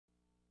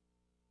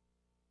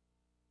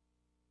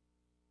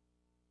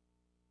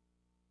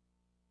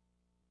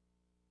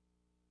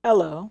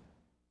Hello,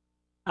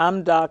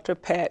 I'm Dr.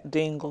 Pat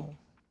Dingle.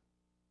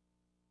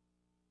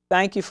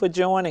 Thank you for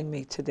joining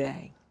me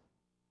today.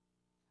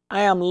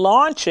 I am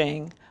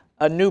launching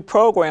a new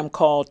program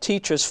called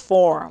Teachers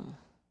Forum.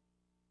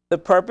 The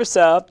purpose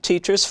of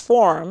Teachers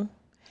Forum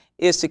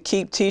is to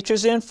keep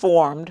teachers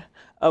informed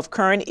of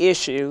current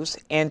issues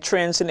and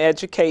trends in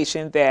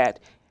education that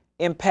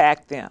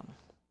impact them.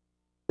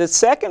 The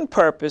second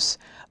purpose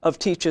of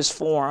Teachers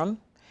Forum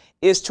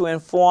is to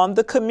inform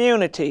the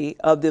community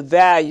of the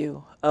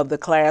value of the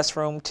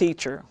classroom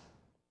teacher.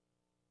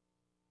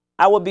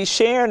 I will be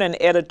sharing an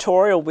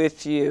editorial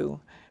with you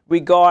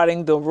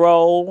regarding the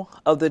role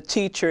of the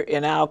teacher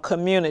in our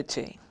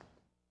community.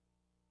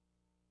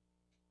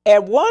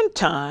 At one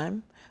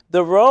time,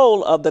 the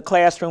role of the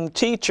classroom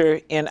teacher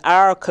in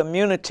our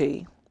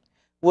community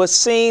was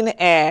seen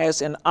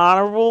as an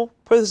honorable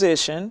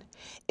position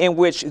in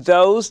which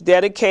those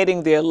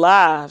dedicating their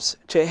lives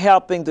to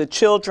helping the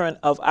children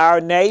of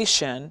our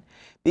nation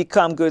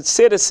become good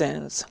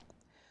citizens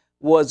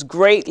was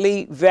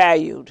greatly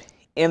valued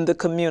in the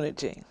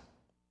community.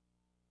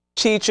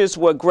 Teachers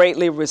were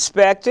greatly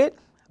respected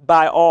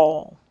by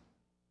all.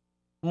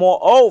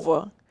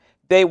 Moreover,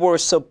 they were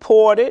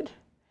supported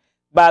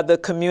by the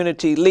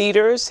community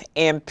leaders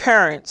and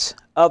parents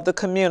of the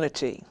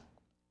community.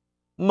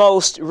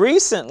 Most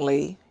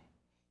recently,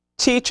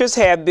 teachers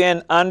have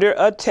been under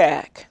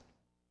attack.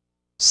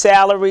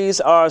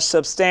 Salaries are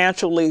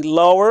substantially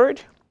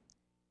lowered,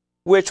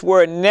 which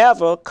were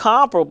never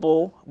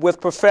comparable with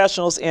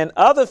professionals in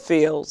other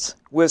fields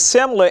with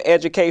similar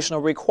educational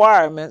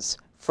requirements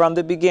from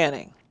the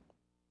beginning.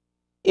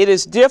 It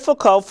is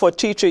difficult for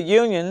teacher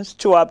unions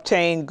to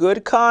obtain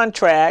good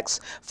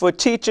contracts for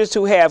teachers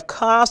who have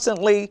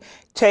constantly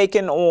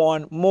taken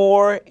on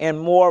more and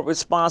more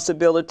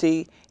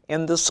responsibility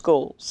in the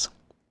schools.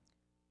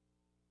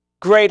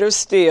 Greater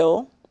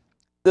still,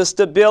 the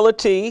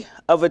stability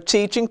of a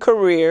teaching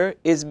career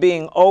is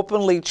being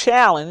openly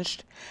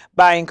challenged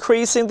by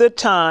increasing the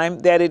time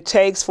that it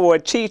takes for a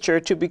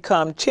teacher to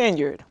become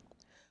tenured,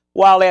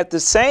 while at the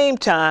same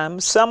time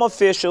some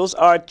officials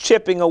are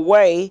chipping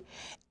away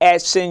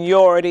at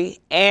seniority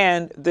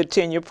and the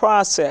tenure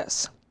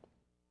process.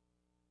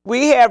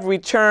 We have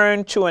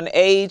returned to an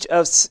age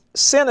of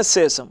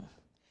cynicism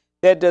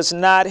that does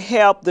not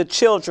help the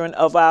children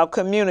of our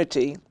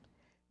community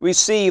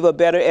receive a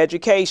better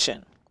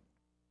education.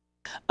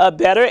 A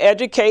better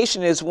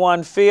education is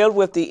one filled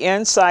with the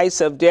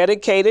insights of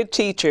dedicated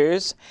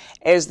teachers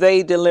as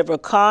they deliver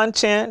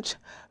content,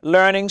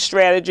 learning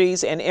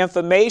strategies, and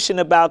information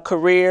about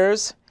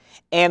careers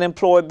and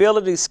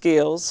employability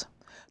skills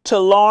to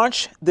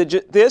launch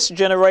this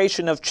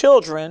generation of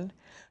children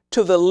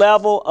to the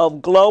level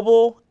of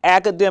global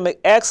academic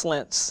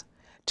excellence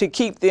to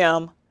keep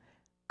them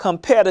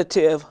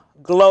competitive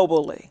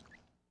globally.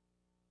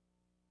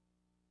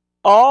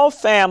 All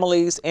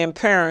families and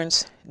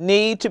parents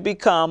need to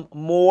become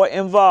more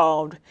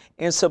involved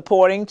in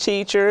supporting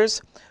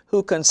teachers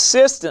who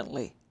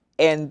consistently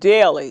and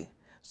daily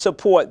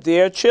support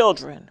their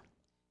children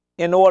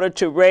in order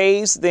to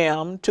raise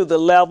them to the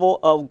level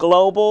of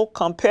global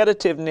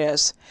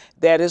competitiveness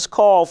that is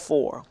called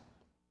for.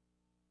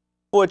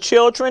 For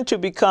children to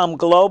become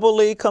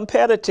globally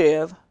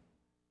competitive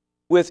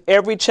with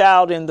every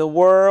child in the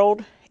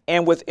world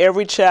and with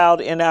every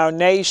child in our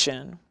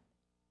nation,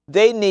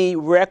 they need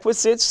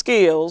requisite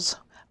skills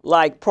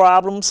like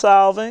problem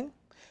solving,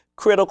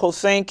 critical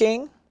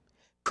thinking,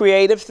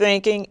 creative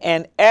thinking,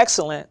 and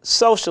excellent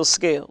social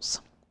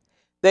skills.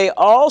 They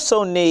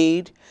also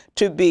need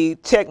to be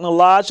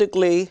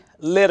technologically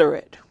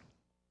literate.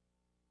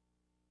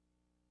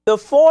 The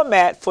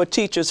format for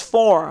Teachers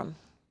Forum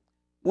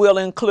will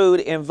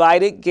include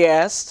invited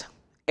guests,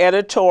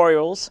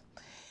 editorials,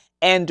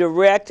 and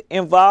direct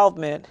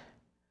involvement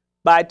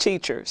by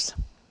teachers.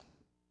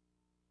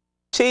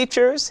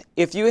 Teachers,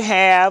 if you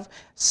have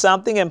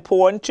something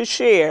important to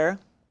share,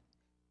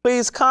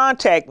 please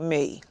contact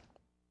me.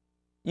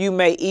 You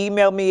may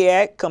email me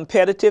at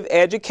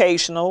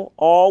competitiveeducational,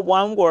 all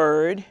one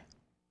word,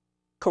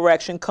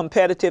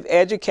 competitive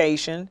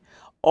education,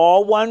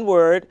 all one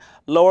word,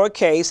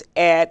 lowercase,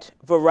 at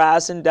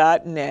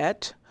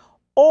verizon.net,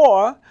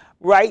 or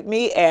write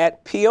me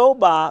at P.O.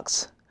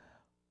 Box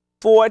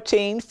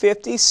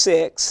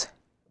 1456,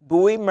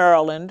 Bowie,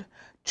 Maryland,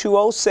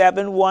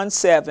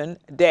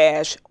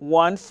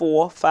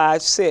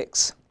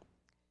 20717-1456.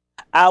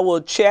 I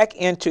will check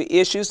into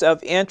issues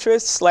of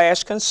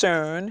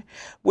interest/concern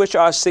which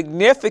are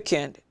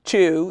significant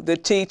to the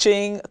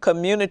teaching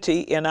community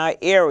in our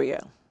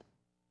area.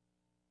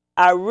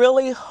 I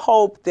really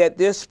hope that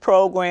this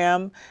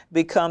program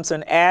becomes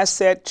an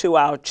asset to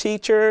our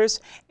teachers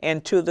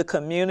and to the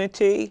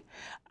community.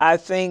 I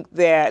think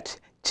that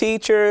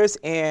teachers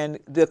and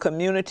the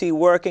community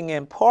working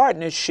in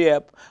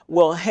partnership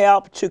will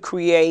help to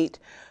create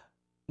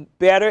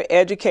better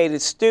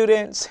educated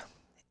students.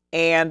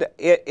 And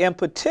in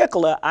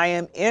particular, I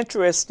am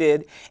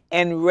interested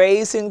in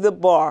raising the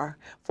bar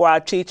for our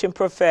teaching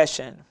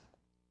profession.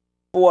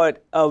 For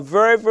a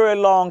very, very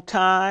long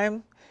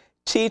time,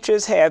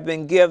 Teachers have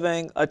been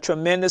giving a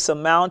tremendous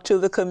amount to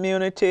the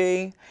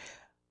community.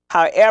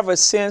 However,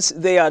 since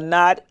they are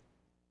not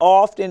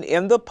often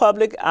in the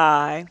public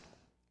eye,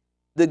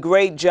 the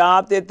great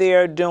job that they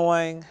are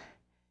doing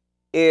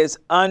is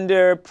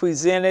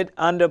underrepresented,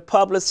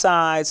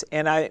 underpublicized,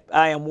 and I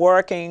am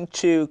working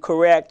to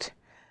correct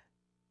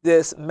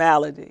this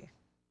malady.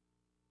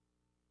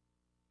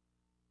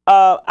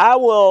 I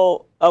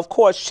will, of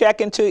course, check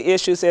into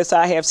issues as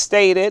I have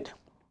stated.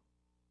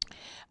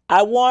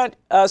 I want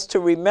us to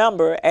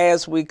remember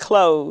as we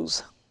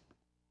close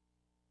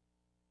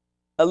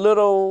a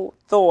little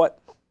thought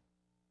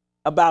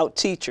about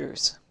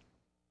teachers.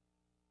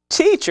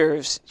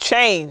 Teachers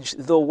change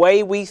the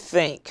way we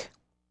think,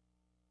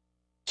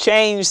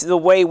 change the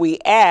way we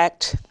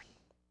act,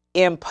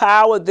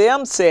 empower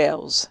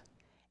themselves,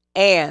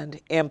 and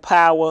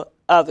empower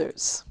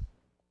others.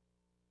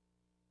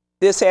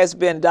 This has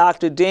been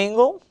Dr.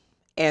 Dingle,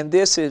 and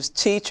this is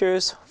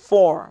Teachers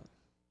Forum.